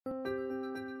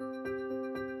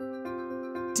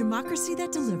Democracy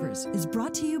That Delivers is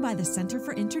brought to you by the Center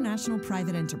for International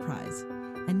Private Enterprise.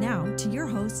 And now to your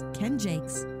host, Ken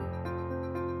Jakes.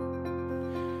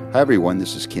 Hi, everyone.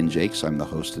 This is Ken Jakes. I'm the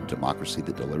host of Democracy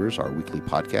That Delivers, our weekly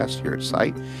podcast here at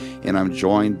Site. And I'm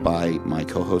joined by my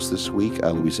co-host this week,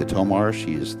 Louisa Tomar.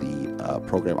 She is the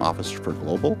Program Officer for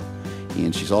Global.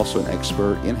 And she's also an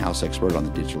expert, in-house expert on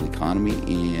the digital economy.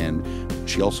 And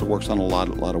she also works on a lot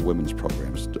of women's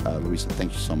programs. Louisa,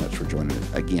 thank you so much for joining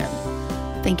us again.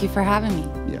 Thank you for having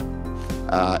me.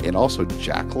 Yeah. And also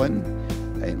Jacqueline,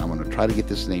 and I'm going to try to get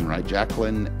this name right.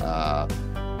 Jacqueline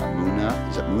Muna,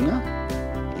 is it Muna?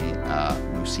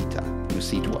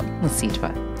 Musiitwa.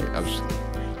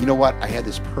 You know what? I had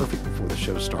this perfect before the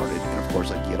show started, and of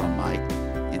course I get on mic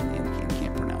and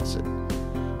can't pronounce it.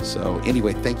 So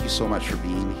anyway, thank you so much for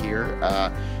being here.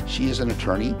 She is an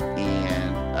attorney,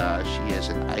 and she is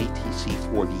an ITC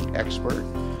 4D expert,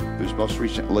 who's most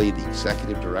recently the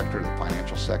executive director of the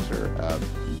financial sector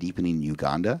of Deepening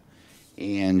Uganda.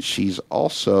 And she's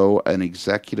also an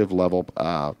executive level,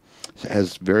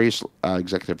 has various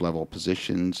executive level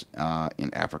positions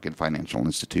in African financial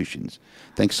institutions.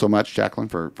 Thanks so much, Jacqueline,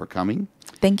 for coming.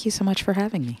 Thank you so much for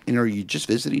having me. And are you just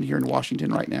visiting here in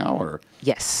Washington right now, or?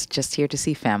 Yes, just here to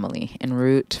see family, en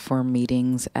route for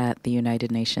meetings at the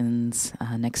United Nations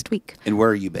next week. And where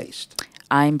are you based?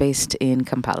 I'm based in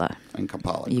Kampala. In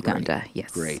Kampala, Uganda, great.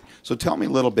 Yes. Great. So tell me a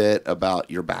little bit about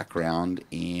your background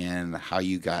and how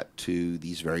you got to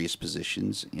these various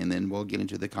positions, and then we'll get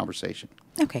into the conversation.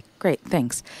 Okay, great.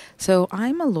 Thanks. So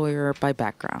I'm a lawyer by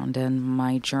background, and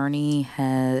my journey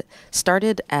had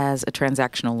started as a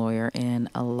transactional lawyer in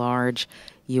a large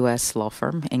U.S. law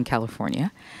firm in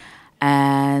California.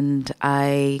 And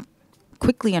I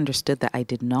quickly understood that I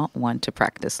did not want to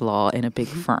practice law in a big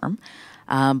firm.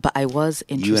 But I was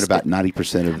interested. You and about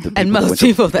 90% of the people and most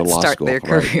people that law start school, their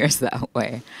right? careers that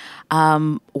way.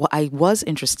 What I was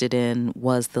interested in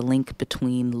was the link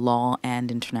between law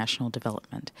and international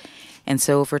development. And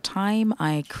so over time,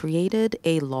 I created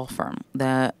a law firm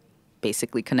that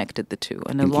basically connected the two.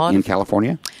 And in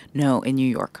California? No, in New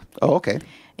York. Oh, okay.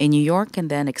 In New York, and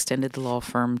then extended the law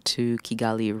firm to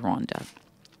Kigali, Rwanda.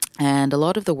 And a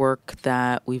lot of the work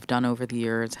that we've done over the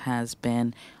years has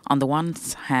been, on the one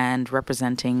hand,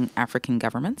 representing African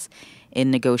governments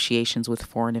in negotiations with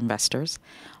foreign investors,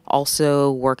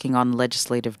 also working on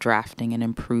legislative drafting and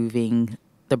improving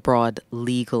the broad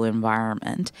legal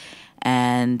environment,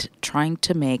 and trying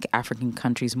to make African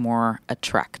countries more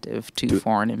attractive to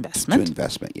foreign investment. To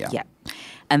investment, yeah. Yeah.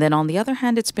 And then on the other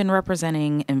hand, it's been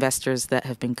representing investors that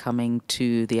have been coming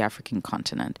to the African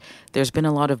continent. There's been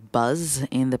a lot of buzz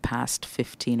in the past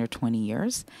 15 or 20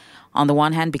 years. On the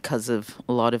one hand, because of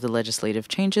a lot of the legislative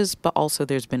changes, but also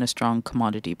there's been a strong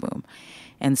commodity boom.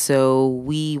 And so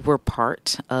we were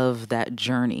part of that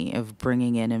journey of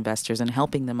bringing in investors and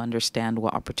helping them understand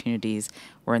what opportunities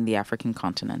were in the African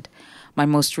continent. My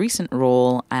most recent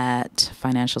role at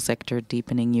Financial Sector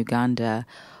Deepening Uganda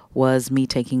was me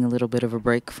taking a little bit of a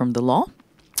break from the law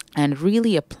and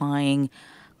really applying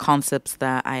concepts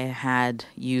that I had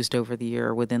used over the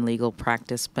year within legal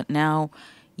practice, but now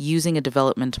using a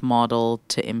development model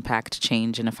to impact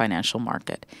change in a financial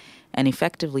market. And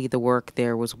effectively, the work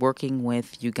there was working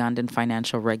with Ugandan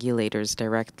financial regulators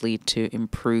directly to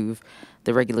improve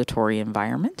the regulatory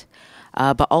environment,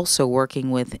 but also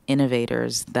working with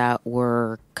innovators that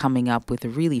were coming up with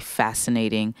really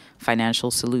fascinating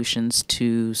financial solutions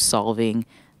to solving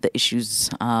the issues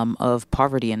of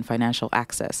poverty and financial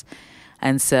access.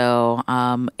 And so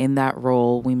in that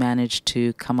role, we managed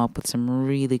to come up with some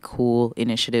really cool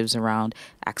initiatives around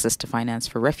access to finance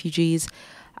for refugees,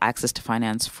 access to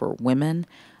finance for women,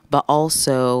 but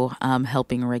also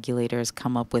helping regulators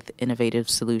come up with innovative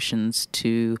solutions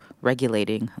to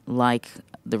regulating, like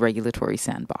the regulatory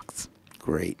sandbox.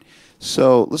 Great.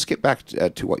 So let's get back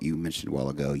to what you mentioned a while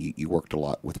ago. You worked a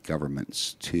lot with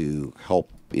governments to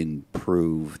help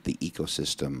improve the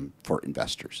ecosystem for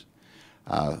investors,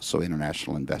 so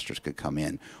international investors could come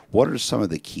in. What are some of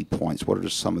the key points? What are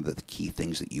some of the key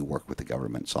things that you work with the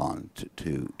governments on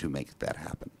to make that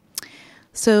happen?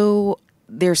 So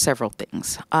there are several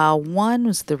things. One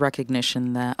was the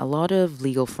recognition that a lot of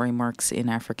legal frameworks in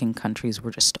African countries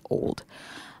were just old.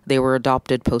 They were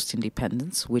adopted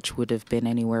post-independence, which would have been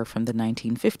anywhere from the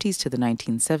 1950s to the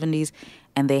 1970s,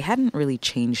 and they hadn't really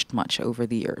changed much over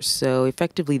the years. So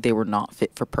effectively, they were not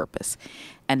fit for purpose.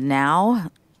 And now,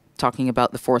 talking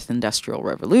about the fourth industrial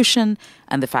revolution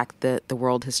and the fact that the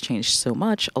world has changed so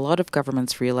much, a lot of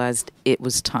governments realized it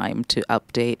was time to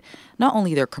update not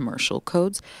only their commercial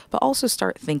codes, but also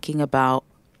start thinking about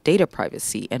data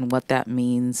privacy and what that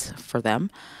means for them.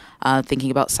 Thinking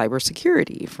about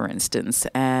cybersecurity, for instance,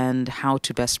 and how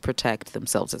to best protect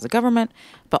themselves as a government,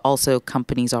 but also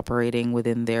companies operating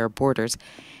within their borders.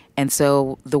 And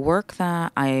so the work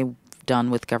that I've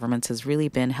done with governments has really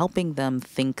been helping them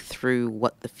think through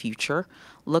what the future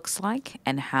looks like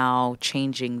and how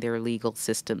changing their legal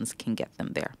systems can get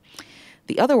them there.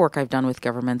 The other work I've done with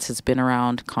governments has been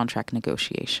around contract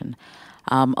negotiation.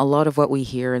 A lot of what we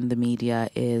hear in the media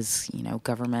is,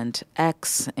 government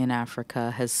X in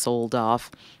Africa has sold off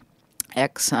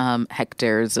X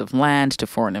hectares of land to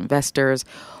foreign investors,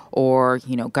 or,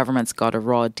 governments got a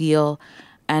raw deal.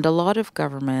 And a lot of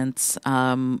governments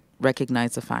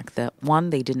recognize the fact that,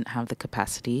 one, they didn't have the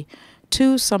capacity.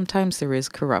 Two, sometimes there is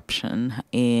corruption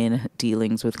in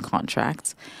dealings with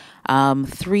contracts.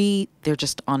 Three, they're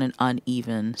just on an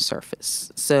uneven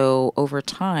surface. So over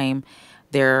time,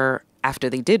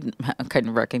 after they did kind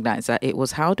of recognize that, it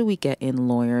was how do we get in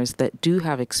lawyers that do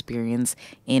have experience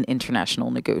in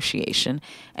international negotiation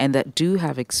and that do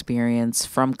have experience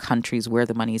from countries where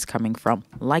the money is coming from,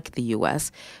 like the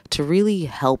U.S., to really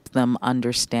help them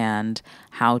understand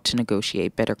how to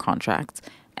negotiate better contracts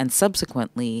and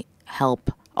subsequently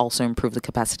help also improve the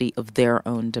capacity of their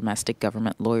own domestic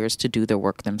government lawyers to do their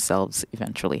work themselves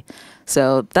eventually.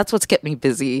 So that's what's kept me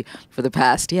busy for the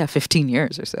past, 15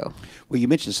 years or so. Well, you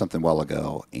mentioned something a while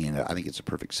ago, and I think it's a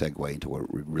perfect segue into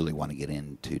what we really want to get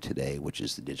into today, which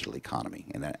is the digital economy.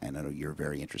 And I know you're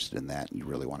very interested in that, and you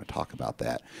really want to talk about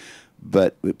that.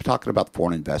 But we're talking about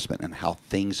foreign investment and how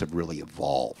things have really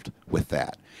evolved with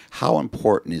that. How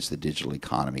important is the digital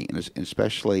economy, and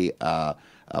especially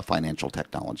financial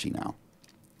technology now?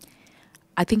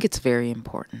 I think it's very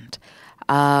important.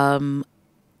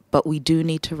 But we do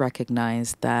need to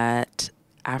recognize that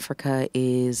Africa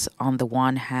is, on the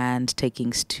one hand,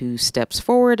 taking 2 steps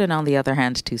forward and on the other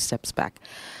hand, 2 steps back.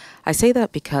 I say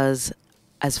that because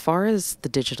as far as the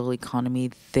digital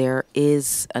economy, there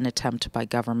is an attempt by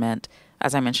government,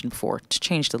 as I mentioned before, to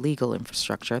change the legal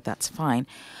infrastructure. That's fine.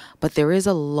 But there is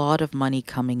a lot of money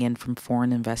coming in from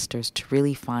foreign investors to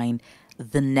really find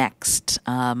the next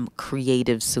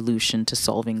creative solution to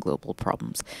solving global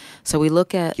problems. So we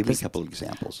look at... Give me a couple of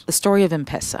examples. The story of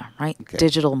M-Pesa, right? Okay.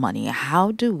 Digital money.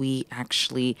 How do we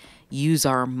actually use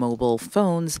our mobile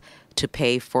phones to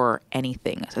pay for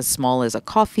anything, as small as a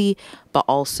coffee, but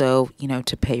also,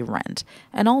 to pay rent,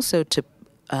 and also to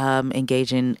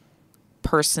engage in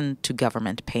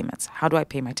person-to-government payments. How do I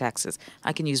pay my taxes?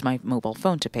 I can use my mobile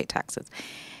phone to pay taxes.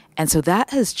 And so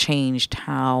that has changed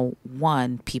how,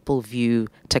 one, people view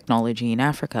technology in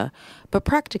Africa, but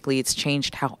practically it's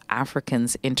changed how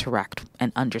Africans interact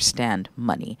and understand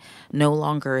money. No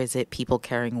longer is it people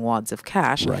carrying wads of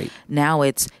cash. Right. Now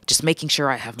it's just making sure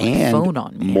I have my phone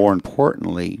on me. More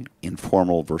importantly,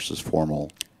 informal versus formal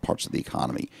parts of the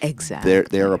economy. Exactly.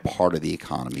 They're a part of the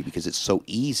economy because it's so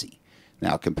easy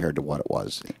now compared to what it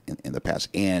was in the past.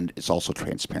 And it's also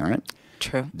transparent.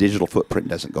 True. Digital footprint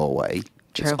doesn't go away.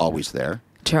 True. It's always there.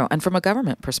 True. And from a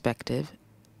government perspective,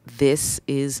 this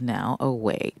is now a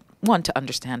way, one, to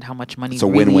understand how much money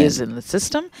really win-win. is in the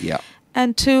system. Yeah.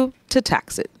 And two, to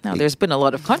tax it. Now, there's been a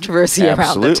lot of controversy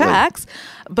around the tax,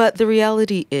 but the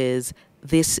reality is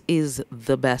this is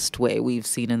the best way we've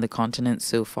seen in the continent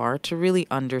so far to really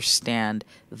understand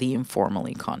the informal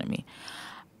economy.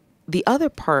 The other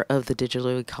part of the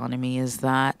digital economy is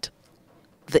that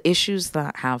the issues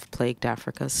that have plagued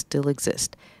Africa still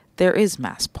exist. There is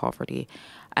mass poverty.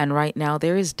 And right now,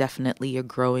 there is definitely a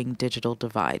growing digital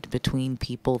divide between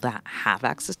people that have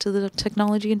access to the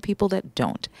technology and people that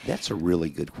don't. That's a really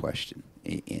good question.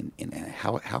 And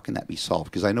how can that be solved?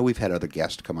 Because I know we've had other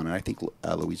guests come on, and I think,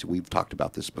 Louisa, we've talked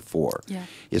about this before,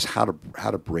 is how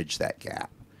to bridge that gap,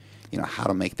 how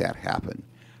to make that happen.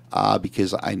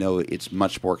 Because I know it's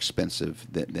much more expensive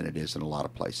than it is in a lot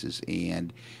of places.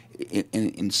 And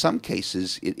in some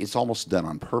cases, it's almost done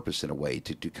on purpose in a way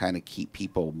to kind of keep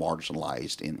people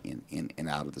marginalized in and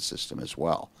out of the system as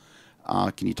well.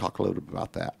 Can you talk a little bit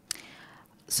about that?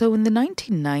 So in the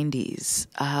 1990s,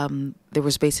 there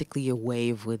was basically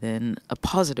a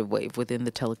positive wave within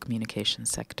the telecommunications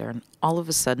sector. And all of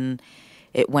a sudden,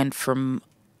 it went from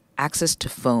access to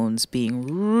phones being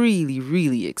really,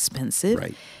 really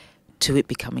expensive to it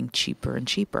becoming cheaper and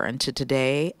cheaper. And to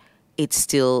today, it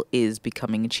still is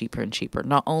becoming cheaper and cheaper,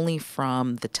 not only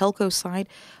from the telco side,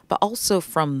 but also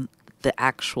from the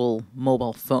actual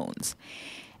mobile phones.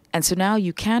 And so now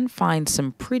you can find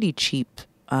some pretty cheap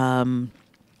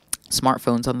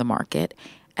smartphones on the market.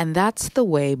 And that's the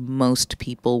way most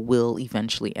people will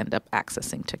eventually end up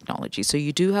accessing technology. So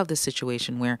you do have the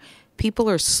situation where people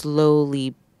are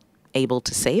slowly able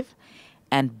to save,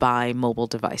 and buy mobile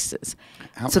devices.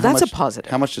 How That's much, a positive.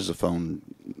 How much does a phone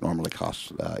normally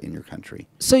cost in your country?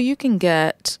 So you can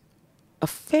get a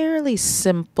fairly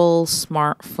simple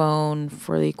smartphone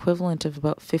for the equivalent of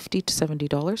about $50 to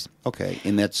 $70. Okay,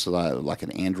 and that's like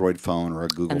an Android phone or a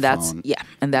Google And that's phone?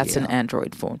 that's an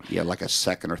Android phone. Yeah, like a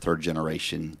second or third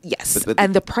generation. Yes, But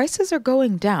and the prices are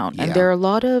going down. Yeah. And there are a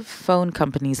lot of phone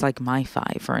companies like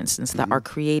MiFi, for instance, that are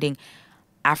creating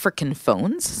African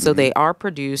phones. So they are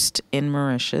produced in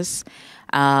Mauritius.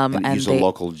 and use a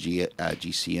local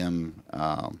GCM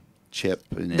chip.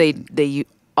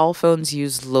 All phones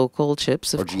use local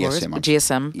chips, of Or course. GSM,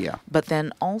 GSM. Yeah. But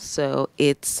then also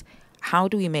it's how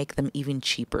do we make them even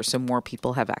cheaper so more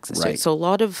people have access to Right. it? So a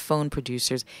lot of phone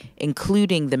producers,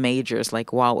 including the majors like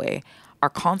Huawei, are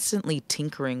constantly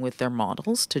tinkering with their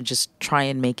models to just try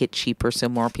and make it cheaper so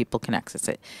more people can access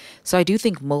it. So I do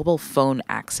think mobile phone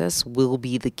access will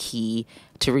be the key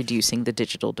to reducing the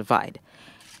digital divide.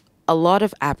 A lot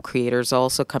of app creators are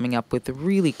also coming up with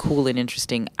really cool and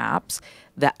interesting apps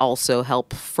that also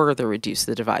help further reduce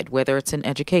the divide, whether it's in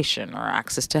education or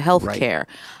access to healthcare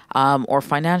or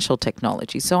financial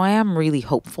technology. So I am really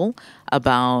hopeful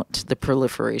about the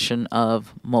proliferation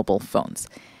of mobile phones.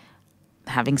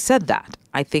 Having said that,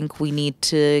 I think we need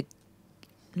to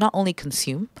not only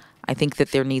consume, I think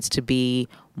that there needs to be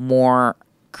more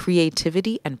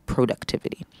creativity and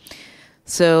productivity.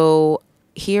 So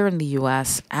here in the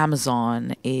US,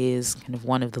 Amazon is kind of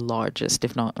one of the largest,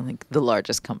 if not like the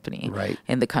largest company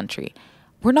in the country.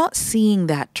 We're not seeing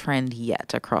that trend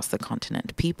yet across the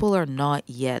continent. People are not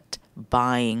yet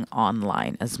buying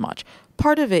online as much.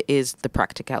 Part of it is the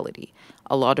practicality.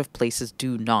 A lot of places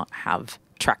do not have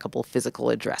trackable physical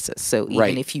addresses. So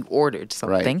even if you ordered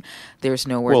something, there's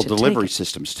nowhere to take it. Well, delivery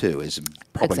systems too is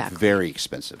probably very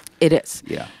expensive. It is.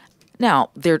 Yeah.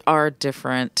 Now, there are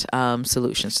different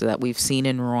solutions to that. We've seen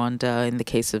in Rwanda, in the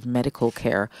case of medical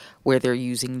care, where they're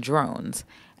using drones.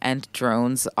 And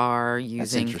drones are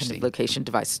using kind of location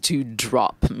devices to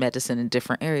drop medicine in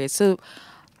different areas. So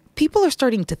people are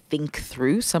starting to think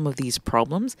through some of these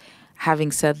problems.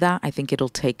 Having said that, I think it'll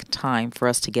take time for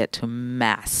us to get to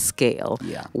mass scale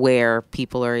where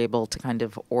people are able to kind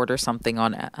of order something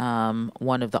on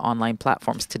one of the online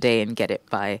platforms today and get it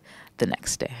by the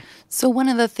next day. So one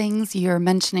of the things you're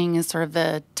mentioning is sort of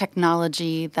the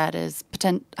technology that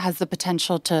has the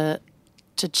potential to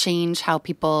change how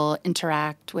people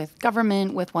interact with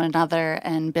government, with one another,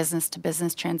 and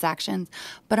business-to-business transactions.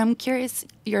 But I'm curious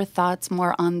your thoughts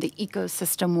more on the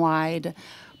ecosystem-wide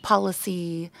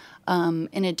policy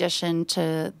in addition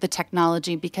to the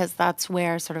technology, because that's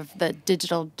where sort of the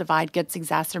digital divide gets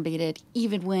exacerbated,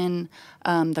 even when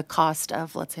the cost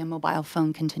of, let's say, a mobile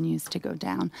phone continues to go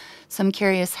down. So I'm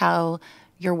curious how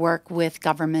your work with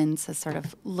governments has sort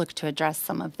of looked to address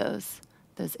some of those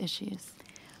issues.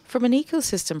 From an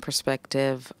ecosystem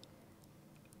perspective,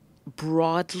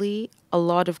 broadly, a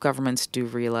lot of governments do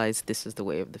realize this is the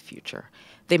way of the future.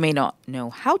 They may not know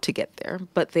how to get there,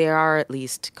 but they are at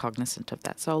least cognizant of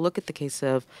that. So I'll look at the case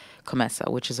of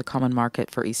COMESA, which is a common market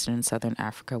for Eastern and Southern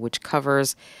Africa, which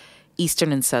covers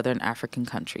Eastern and Southern African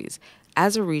countries.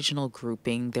 As a regional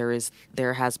grouping,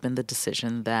 there has been the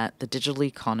decision that the digital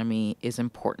economy is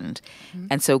important. Mm-hmm.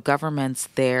 And so governments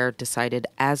there decided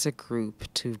as a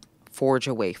group to forge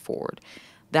a way forward.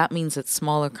 That means that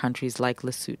smaller countries like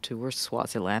Lesotho or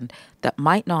Swaziland that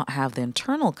might not have the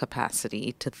internal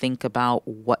capacity to think about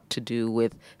what to do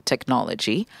with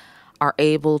technology are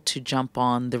able to jump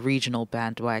on the regional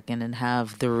bandwagon and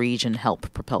have the region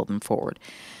help propel them forward.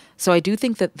 So I do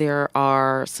think that there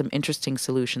are some interesting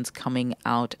solutions coming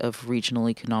out of regional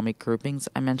economic groupings.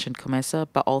 I mentioned COMESA,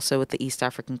 but also at the East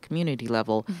African community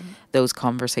level, those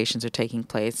conversations are taking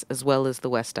place, as well as the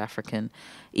West African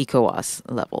ECOWAS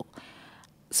level.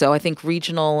 So I think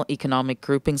regional economic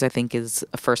groupings, I think, is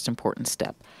a first important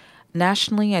step.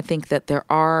 Nationally, I think that there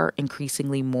are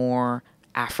increasingly more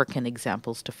African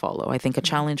examples to follow. I think a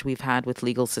challenge we've had with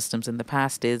legal systems in the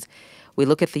past is we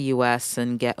look at the US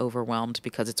and get overwhelmed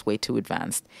because it's way too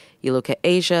advanced. You look at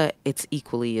Asia, it's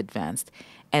equally advanced.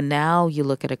 And now you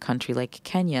look at a country like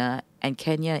Kenya, and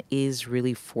Kenya is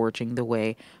really forging the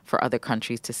way for other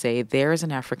countries to say there's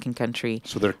an African country.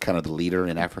 So they're kind of the leader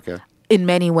in Africa? In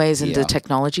many ways in the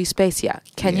technology space,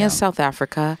 Kenya, South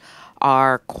Africa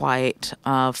are quite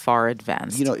far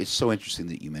advanced. You know, it's so interesting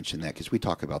that you mentioned that, because we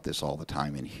talk about this all the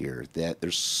time in here, that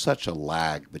there's such a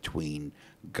lag between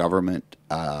government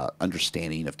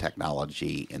understanding of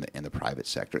technology and the private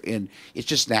sector, and it's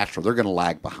just natural. They're going to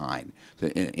lag behind,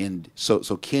 and so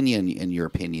Kenya, in your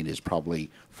opinion, is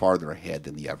probably farther ahead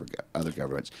than the other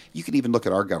governments. You can even look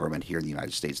at our government here in the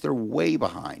United States; they're way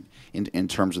behind in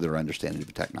terms of their understanding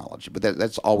of technology. But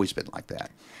that's always been like that.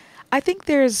 I think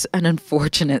there's an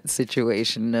unfortunate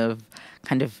situation of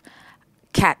kind of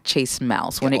cat chase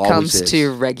mouse when it comes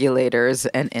to regulators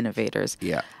and innovators.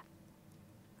 Yeah.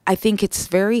 I think it's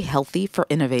very healthy for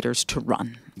innovators to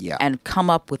run and come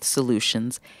up with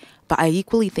solutions. But I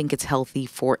equally think it's healthy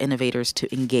for innovators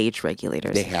to engage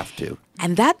regulators. They have to.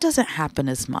 And that doesn't happen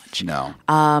as much. No.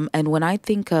 And when I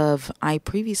think of, I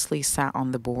previously sat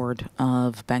on the board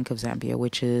of Bank of Zambia,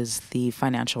 which is the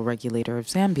financial regulator of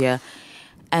Zambia.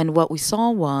 And what we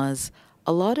saw was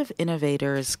a lot of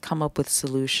innovators come up with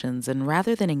solutions, and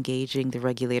rather than engaging the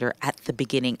regulator at the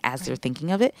beginning as they're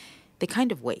thinking of it, they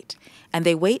kind of wait. And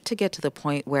they wait to get to the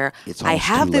point where I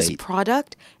have this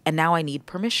product and now I need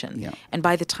permission. Yeah. And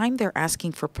by the time they're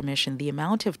asking for permission, the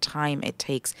amount of time it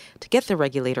takes to get the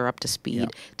regulator up to speed,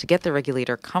 to get the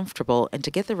regulator comfortable, and to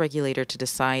get the regulator to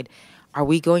decide, are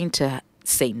we going to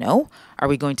say no? Are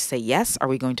we going to say yes? Are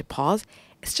we going to pause?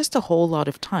 It's just a whole lot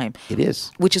of time. It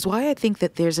is. Which is why I think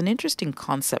that there's an interesting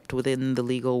concept within the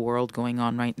legal world going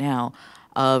on right now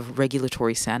of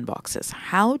regulatory sandboxes.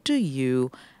 How do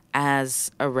you,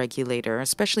 as a regulator,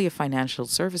 especially a financial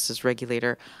services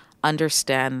regulator,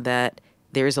 understand that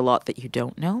there is a lot that you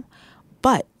don't know,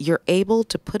 but you're able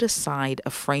to put aside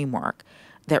a framework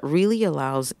that really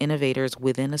allows innovators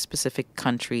within a specific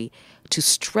country to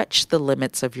stretch the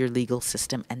limits of your legal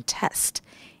system and test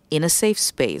in a safe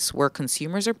space where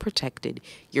consumers are protected,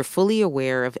 you're fully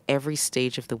aware of every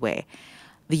stage of the way.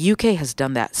 The UK has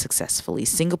done that successfully.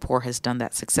 Singapore has done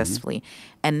that successfully.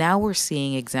 Mm-hmm. And now we're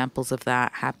seeing examples of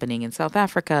that happening in South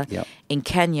Africa, in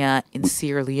Kenya, in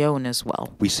Sierra Leone as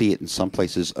well. We see it in some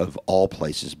places, of all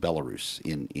places, Belarus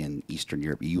in Eastern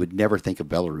Europe. You would never think of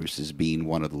Belarus as being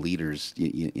one of the leaders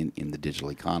in the digital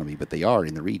economy, but they are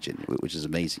in the region, which is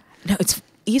amazing. No,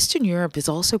 Eastern Europe is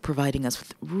also providing us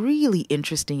with really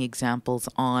interesting examples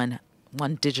on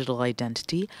one, digital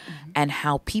identity, and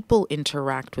how people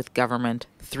interact with government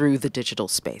through the digital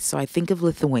space. So I think of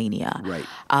Lithuania. Right.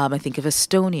 I think of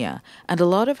Estonia. And a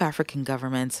lot of African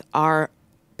governments are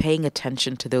paying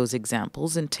attention to those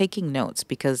examples and taking notes,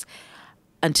 because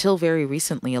until very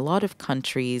recently, a lot of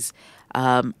countries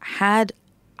had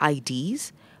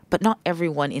IDs, but not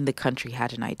everyone in the country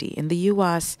had an ID. In the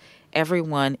U.S.,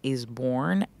 everyone is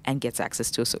born and gets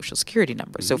access to a social security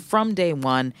number. Mm-hmm. So from day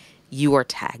one, you are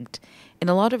tagged. In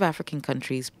a lot of African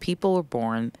countries, people are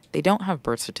born, they don't have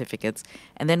birth certificates,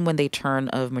 and then when they turn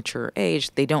of mature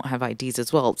age, they don't have IDs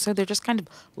as well. So they're just kind of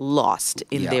lost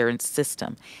in their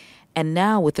system. And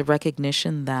now with the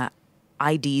recognition that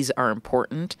IDs are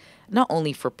important, not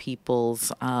only for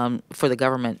for the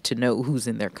government to know who's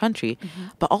in their country,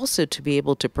 but also to be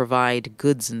able to provide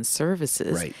goods and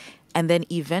services. Right. And then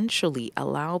eventually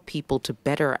allow people to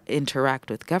better interact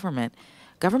with government.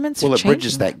 Governments well, are it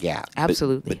bridges that gap.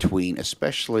 Absolutely. Between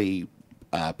especially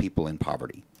people in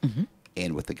poverty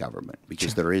and with the government,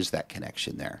 because there is that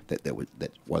connection there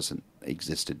that wasn't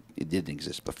existed. It didn't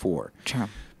exist before. Sure.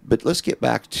 But let's get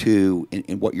back to,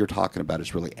 and what you're talking about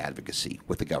is really advocacy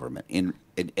with the government in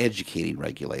educating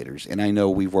regulators. And I know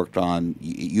we've worked on,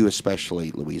 you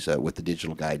especially, Louisa, with the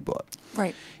digital guidebook.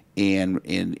 Right. And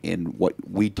what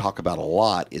we talk about a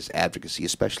lot is advocacy,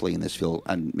 especially in this field.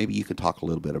 And maybe you could talk a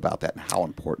little bit about that and how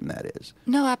important that is.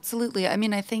 No, absolutely. I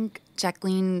mean, I think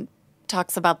Jacqueline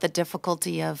talks about the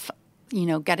difficulty of,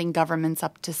 getting governments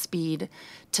up to speed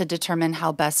to determine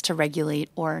how best to regulate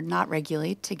or not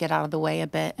regulate, to get out of the way a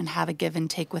bit and have a give and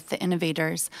take with the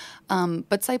innovators.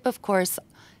 But SIPE, of course,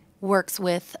 works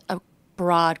with a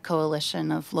broad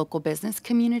coalition of local business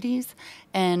communities.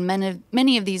 And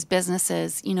many of these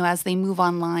businesses, as they move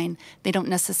online, they don't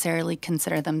necessarily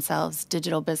consider themselves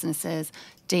digital businesses,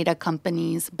 data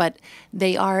companies, but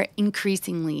they are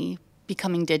increasingly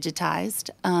becoming digitized.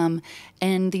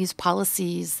 And these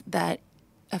policies that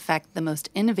affect the most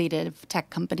innovative tech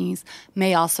companies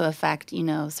may also affect,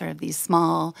 sort of these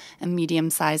small and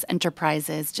medium-sized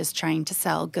enterprises just trying to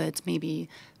sell goods maybe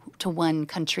to one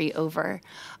country over.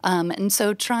 And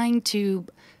so trying to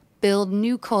build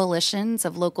new coalitions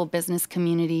of local business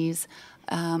communities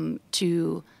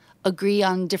to agree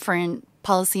on different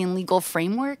policy and legal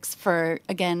frameworks for,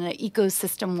 again, an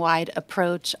ecosystem-wide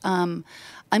approach.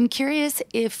 I'm curious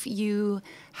if you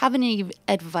have any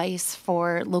advice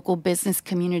for local business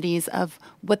communities of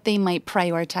what they might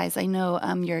prioritize. I know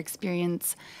your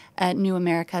experience at New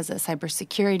America as a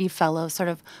cybersecurity fellow, sort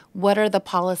of what are the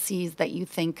policies that you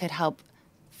think could help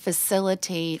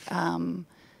facilitate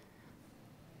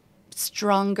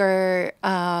stronger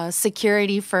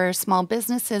security for small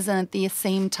businesses and at the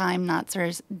same time not sort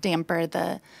of damper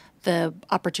the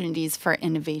opportunities for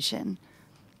innovation?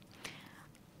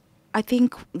 I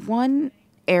think one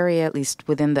area, at least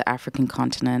within the African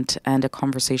continent, and a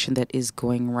conversation that is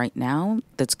going right now,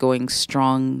 that's going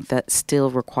strong, that still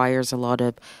requires a lot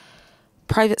of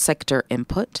private sector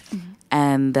input,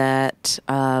 and that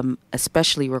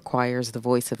especially requires the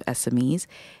voice of SMEs,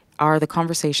 are the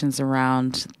conversations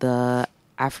around the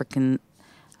African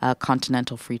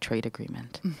Continental Free Trade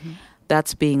Agreement.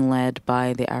 That's being led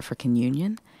by the African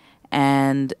Union.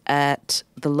 And at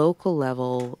the local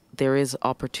level, there is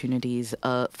opportunities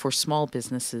for small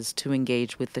businesses to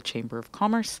engage with the Chamber of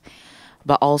Commerce,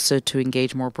 but also to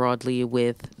engage more broadly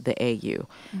with the AU.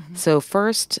 So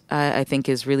first, I think,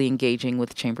 is really engaging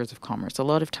with chambers of commerce. A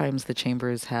lot of times the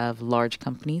chambers have large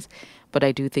companies, but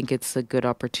I do think it's a good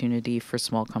opportunity for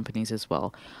small companies as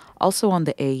well. Also on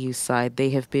the AU side,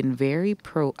 they have been very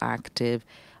proactive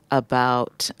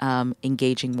about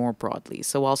engaging more broadly.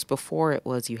 So whilst before it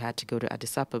was you had to go to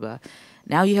Addis Ababa,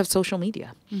 now you have social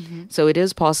media. So it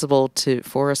is possible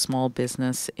for a small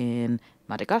business in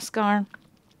Madagascar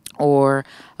or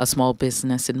a small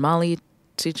business in Mali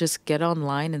to just get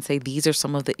online and say, these are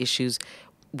some of the issues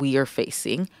we are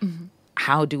facing.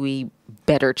 How do we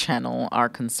better channel our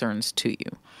concerns to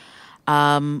you?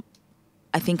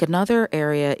 I think another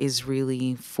area is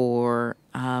really for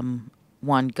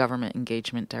government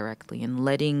engagement directly and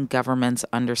letting governments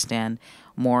understand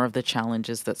more of the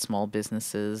challenges that small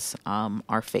businesses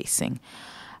are facing.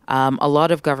 A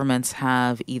lot of governments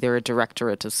have either a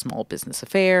directorate of small business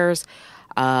affairs,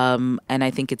 and I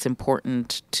think it's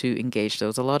important to engage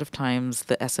those. A lot of times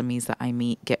the SMEs that I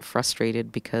meet get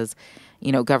frustrated because,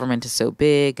 government is so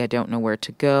big, I don't know where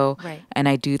to go. Right. And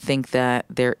I do think that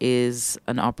there is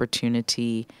an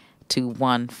opportunity to,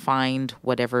 one, find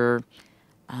whatever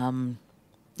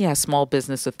small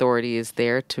business authority is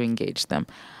there to engage them.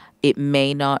 It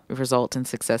may not result in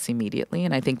success immediately,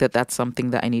 and I think that that's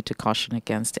something that I need to caution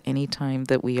against. Anytime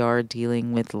that we are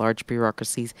dealing with large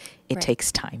bureaucracies, it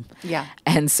takes time. Yeah.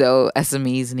 And so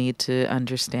SMEs need to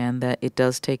understand that it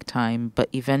does take time, but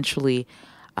eventually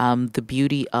the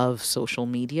beauty of social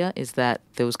media is that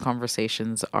those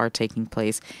conversations are taking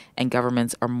place and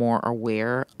governments are more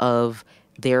aware of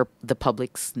the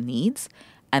public's needs,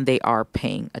 and they are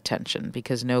paying attention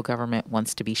because no government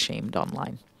wants to be shamed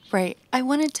online. Right. I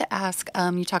wanted to ask,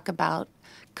 you talk about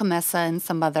COMESA and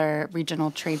some other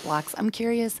regional trade blocs. I'm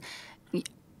curious,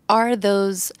 are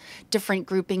those different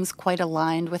groupings quite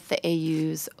aligned with the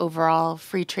AU's overall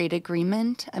free trade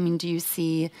agreement? I mean, do you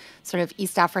see sort of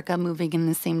East Africa moving in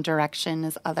the same direction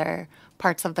as other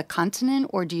parts of the continent,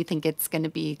 or do you think it's going to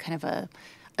be kind of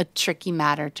a tricky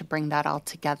matter to bring that all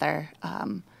together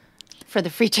for the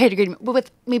free trade agreement,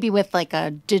 but with like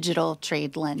a digital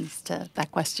trade lens to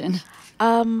that question?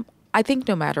 I think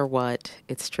no matter what,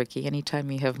 it's tricky.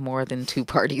 Anytime you have more than two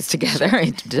parties together,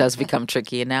 it does become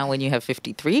tricky. And now when you have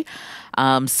 53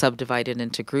 subdivided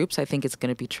into groups, I think it's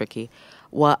going to be tricky.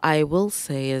 What I will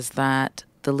say is that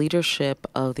the leadership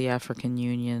of the African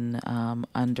Union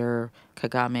under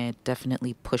Kagame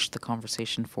definitely pushed the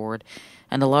conversation forward.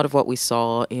 And a lot of what we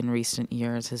saw in recent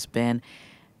years has been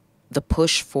the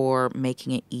push for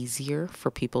making it easier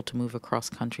for people to move across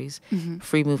countries.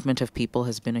 Free movement of people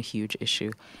has been a huge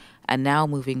issue. And now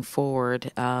moving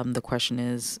forward, the question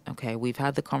is, okay, we've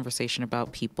had the conversation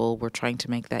about people. We're trying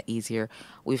to make that easier.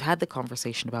 We've had the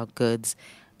conversation about goods.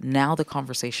 Now the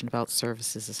conversation about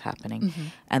services is happening.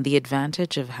 And the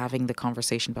advantage of having the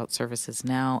conversation about services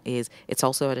now is it's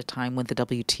also at a time when the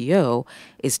WTO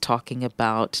is talking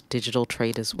about digital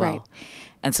trade as well. Right.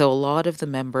 And so a lot of the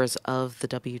members of the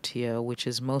WTO, which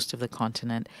is most of the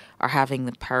continent, are having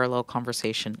the parallel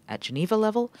conversation at Geneva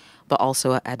level, but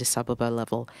also at Addis Ababa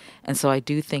level. And so I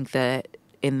do think that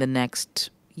in the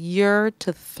next year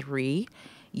to 3,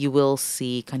 you will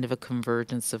see kind of a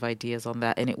convergence of ideas on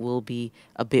that, and it will be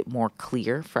a bit more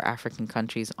clear for African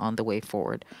countries on the way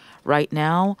forward. Right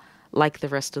now, like the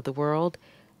rest of the world,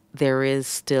 there is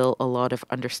still a lot of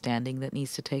understanding that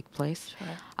needs to take place.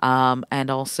 Sure. And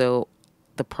also,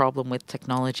 the problem with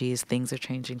technology is things are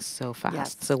changing so fast.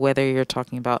 Yes. So whether you're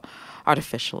talking about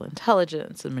artificial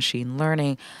intelligence and machine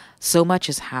learning, so much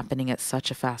is happening at such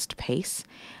a fast pace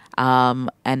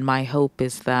And my hope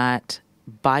is that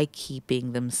by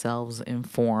keeping themselves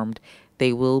informed,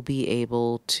 they will be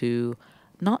able to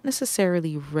not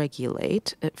necessarily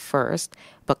regulate at first,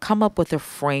 but come up with a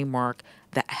framework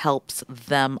that helps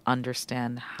them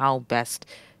understand how best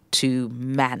to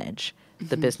manage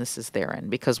the businesses they're in.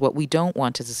 Because what we don't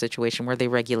want is a situation where they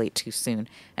regulate too soon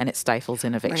and it stifles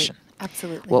innovation. Right.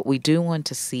 Absolutely. What we do want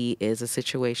to see is a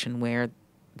situation where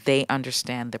they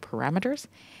understand the parameters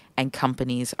and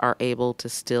companies are able to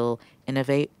still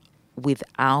innovate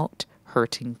without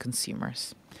hurting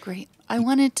consumers. Great. I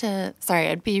wanted to, sorry,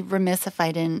 I'd be remiss if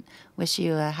I didn't wish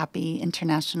you a happy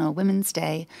International Women's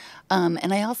Day.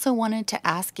 And I also wanted to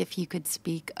ask if you could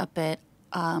speak a bit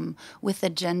with a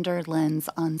gender lens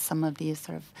on some of these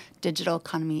sort of digital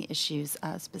economy issues,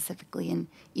 specifically in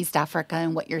East Africa,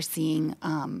 and what you're seeing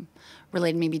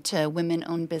related maybe to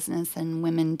women-owned business and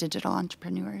women digital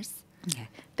entrepreneurs. Okay.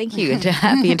 Thank you, and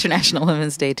happy International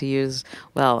Women's Day to you as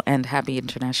well, and happy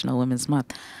International Women's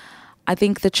Month. I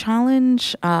think the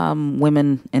challenge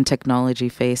women in technology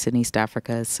face in East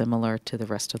Africa is similar to the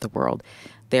rest of the world.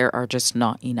 There are just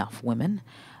not enough women,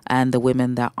 and the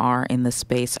women that are in the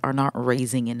space are not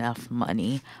raising enough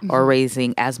money or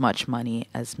raising as much money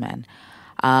as men.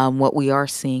 What we are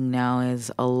seeing now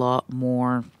is a lot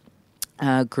more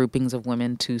groupings of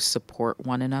women to support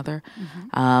one another.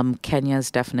 Kenya is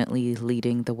definitely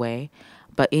leading the way.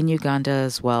 But in Uganda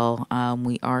as well,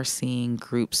 we are seeing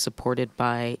groups supported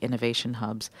by innovation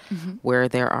hubs where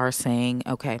they are saying,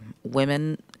 okay,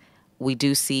 women, we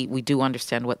do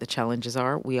understand what the challenges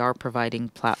are. We are providing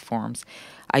platforms.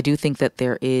 I do think that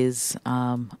there is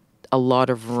a lot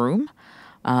of room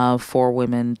for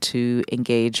women to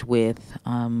engage with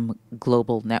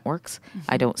global networks.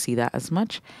 I don't see that as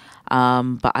much.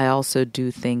 But I also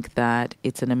do think that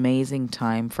it's an amazing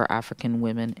time for African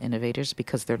women innovators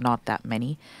because there are not that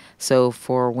many. So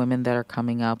for women that are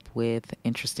coming up with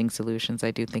interesting solutions,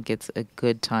 I do think it's a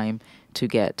good time to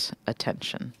get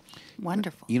attention.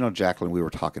 Wonderful. You know, Jacqueline, we were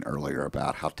talking earlier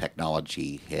about how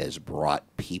technology has brought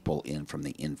people in from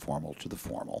the informal to the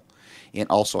formal, and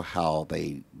also how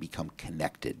they become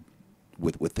connected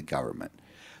with the government.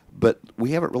 But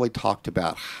we haven't really talked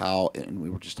about how, and we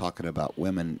were just talking about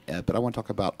women, but I want to talk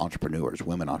about entrepreneurs,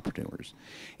 women entrepreneurs,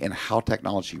 and how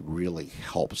technology really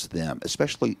helps them,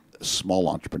 especially small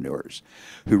entrepreneurs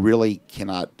who really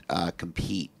cannot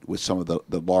compete with some of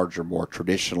the larger, more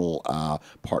traditional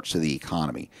parts of the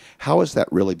economy. How has that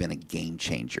really been a game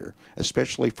changer,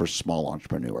 especially for small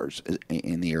entrepreneurs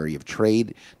in the area of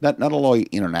trade, not only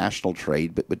international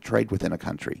trade, but trade within a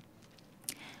country?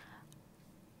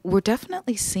 We're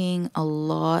definitely seeing a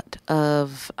lot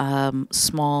of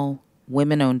small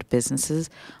women-owned businesses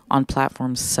on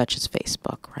platforms such as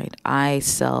Facebook, right? I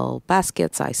sell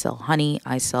baskets, I sell honey,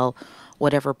 I sell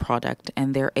whatever product,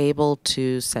 and they're able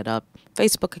to set up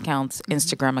Facebook accounts,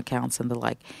 Instagram accounts, and the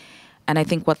like. And I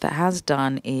think what that has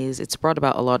done is it's brought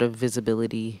about a lot of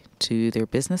visibility to their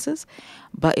businesses,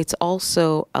 but it's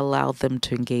also allowed them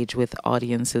to engage with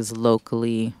audiences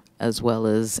locally as well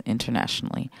as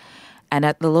internationally. And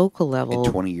at the local level,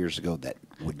 And 20 years ago, that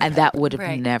wouldn't have that happened. would have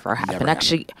Right. never happened. Never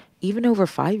Actually, even over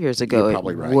 5 years ago, You're it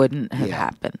probably right. wouldn't have Yeah.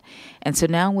 happened. And so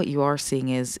now what you are seeing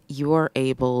is you are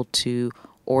able to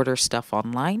order stuff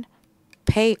online,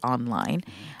 pay online,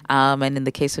 and in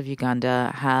the case of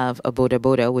Uganda, have a boda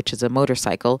boda, which is a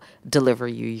motorcycle, deliver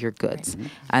you your goods.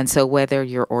 And so whether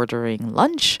you're ordering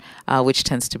lunch, which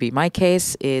tends to be my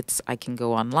case, it's I can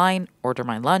go online, order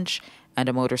my lunch, and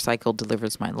a motorcycle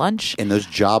delivers my lunch. And those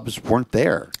jobs weren't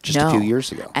there just a few years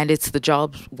ago. And it's the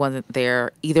job wasn't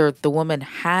there. Either the woman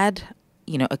had,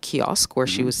 a kiosk where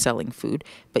she was selling food,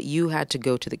 but you had to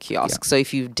go to the kiosk. Yeah. So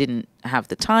if you didn't have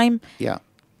the time, Yeah.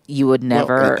 you would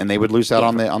never. Well, and they would lose out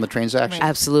on the transaction.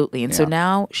 Absolutely. And so Yeah.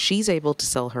 now she's able to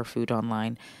sell her food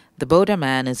online. The Boda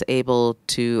man is able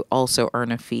to also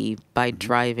earn a fee by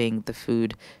driving the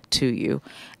food to you.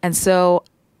 And so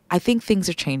I think things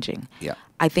are changing. Yeah.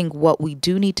 I think what we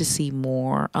do need to see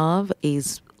more of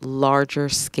is larger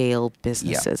scale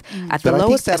businesses. At the But I think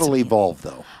lowest that'll estimate- evolve,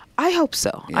 though. I hope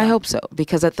so. I Yeah. hope so.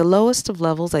 Because at the lowest of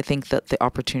levels, I think that the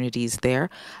opportunity is there.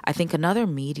 I think another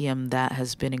medium that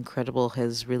has been incredible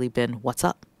has really been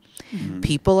WhatsApp.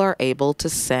 People are able to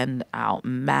send out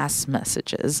mass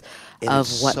messages of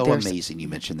It's what so they're amazing you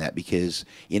mentioned that, because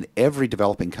in every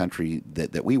developing country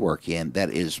that we work in,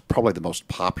 that is probably the most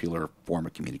popular form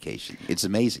of communication. It's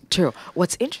amazing. True.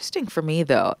 What's interesting for me,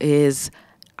 though, is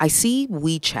I see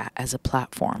WeChat as a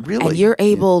platform. Really? And you're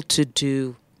able to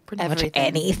do pretty much Everything.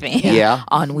 anything Yeah.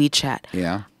 on WeChat.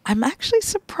 Yeah. I'm actually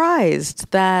surprised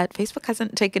that Facebook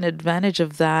hasn't taken advantage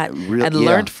of that and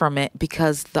learned from it,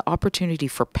 because the opportunity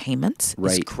for payments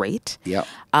is great. Yeah.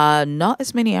 Not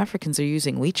as many Africans are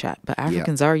using WeChat, but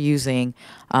Africans are using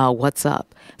WhatsApp.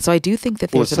 So I do think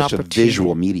that there's an opportunity. It's such a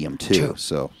visual medium too. True.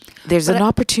 So there's an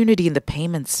opportunity in the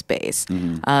payment space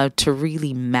to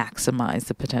really maximize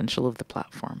the potential of the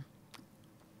platform.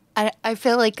 I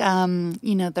feel like,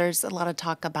 there's a lot of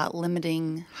talk about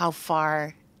limiting how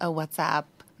far a WhatsApp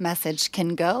message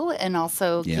can go, and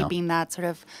also keeping that sort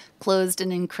of closed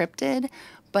and encrypted.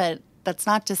 But that's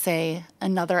not to say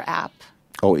another app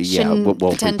shouldn't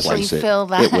potentially fill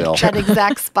that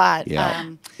exact spot.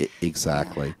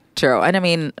 Exactly. True. And I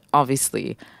mean,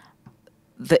 obviously,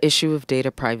 the issue of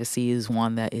data privacy is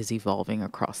one that is evolving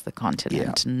across the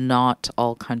continent. Not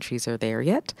all countries are there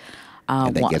yet.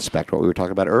 And that gets back to what we were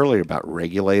talking about earlier about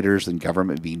regulators and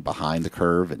government being behind the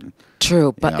curve. And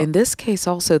true, but in this case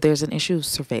also there's an issue of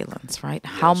surveillance, right?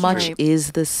 How much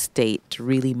is the state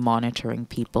really monitoring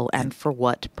people, and for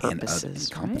what purposes?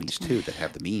 And companies too that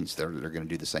have the means, they're going to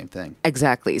do the same thing.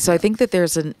 Exactly. So I think that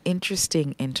there's an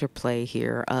interesting interplay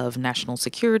here of national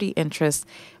security interests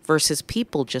versus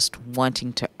people just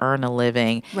wanting to earn a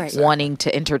living, wanting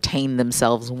to entertain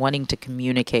themselves, wanting to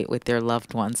communicate with their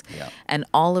loved ones. And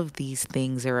all of these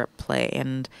things are at play.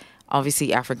 And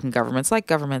obviously African governments, like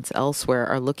governments elsewhere,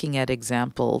 are looking at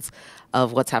examples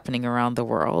of what's happening around the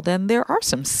world. And there are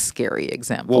some scary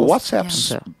examples. Well,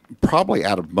 WhatsApp's probably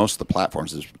out of most of the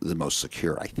platforms is the most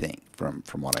secure, I think, from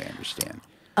what I understand.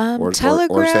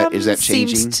 Telegram is that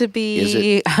changing? Seems to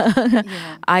be.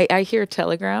 I hear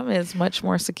Telegram is much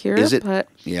more secure. Is it? But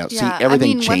See,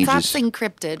 everything changes. WhatsApp's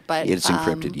encrypted, but it's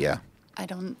encrypted. I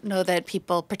don't know that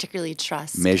people particularly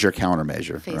trust. Measure,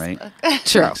 countermeasure, Facebook. Right?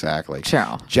 True. Exactly.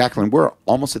 True. Jacqueline, we're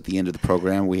almost at the end of the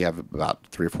program. We have about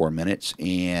 3 or 4 minutes,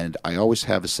 and I always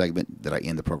have a segment that I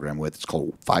end the program with. It's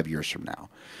called 5 years from now.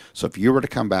 So if you were to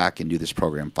come back and do this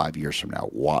program 5 years from now,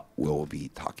 what will we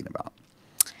be talking about?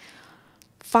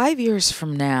 5 years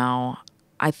from now,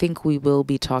 I think we will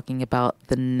be talking about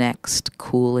the next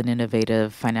cool and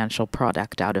innovative financial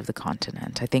product out of the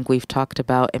continent. I think we've talked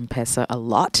about M-Pesa a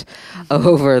lot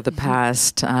over the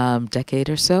past decade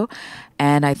or so.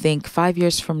 And I think 5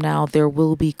 years from now, there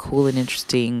will be cool and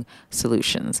interesting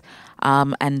solutions.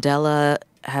 Andela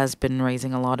has been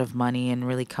raising a lot of money and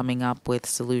really coming up with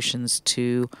solutions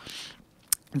to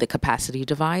the capacity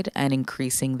divide and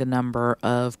increasing the number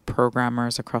of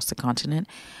programmers across the continent.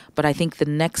 But I think the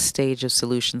next stage of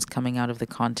solutions coming out of the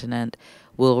continent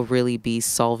will really be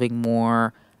solving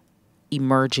more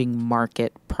emerging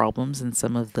market problems and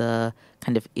some of the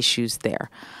kind of issues there.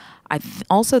 I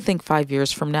also think 5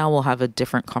 years from now, we'll have a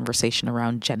different conversation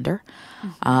around gender.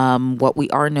 What we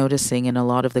are noticing in a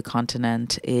lot of the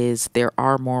continent is there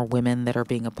are more women that are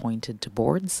being appointed to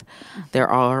boards. There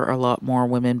are a lot more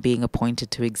women being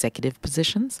appointed to executive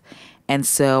positions. And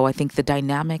so I think the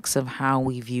dynamics of how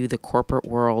we view the corporate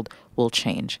world will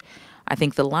change. I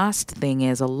think the last thing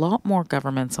is a lot more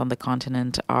governments on the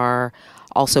continent are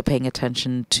also paying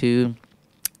attention to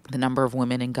the number of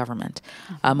women in government.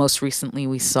 Most recently,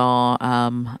 we saw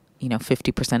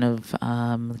 50% of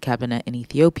the cabinet in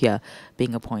Ethiopia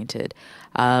being appointed.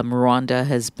 Rwanda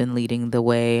has been leading the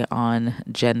way on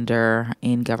gender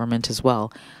in government as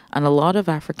well. And a lot of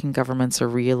African governments are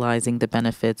realizing the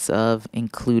benefits of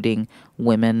including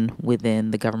women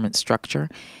within the government structure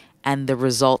and the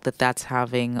result that that's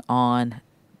having on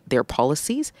their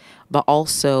policies, but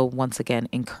also, once again,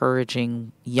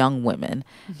 encouraging young women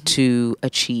to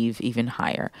achieve even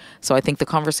higher. So I think the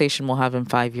conversation we'll have in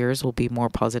 5 years will be more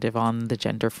positive on the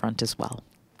gender front as well.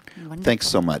 Wonderful. Thanks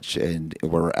so much, and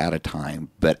we're out of time.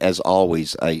 But as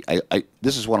always, I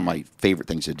this is one of my favorite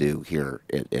things to do here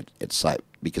at SITE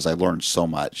because I learned so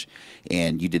much,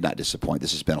 and you did not disappoint.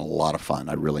 This has been a lot of fun.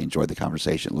 I really enjoyed the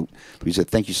conversation. Louisa,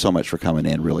 thank you so much for coming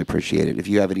in. Really appreciate it. If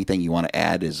you have anything you want to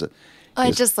add,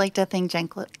 I'd just like to thank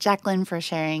Jacqueline for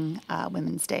sharing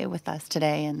Women's Day with us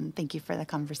today, and thank you for the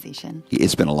conversation.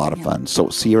 It's been a lot of fun. So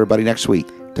see everybody next week.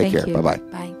 Take care. You. Bye-bye.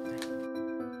 Bye.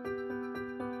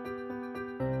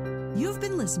 You've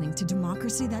been listening to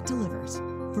Democracy That Delivers.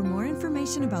 For more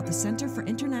information about the Center for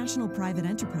International Private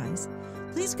Enterprise,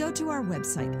 please go to our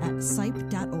website at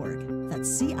cipe.org. That's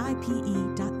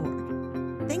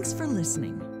CIPE.org. Thanks for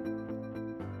listening.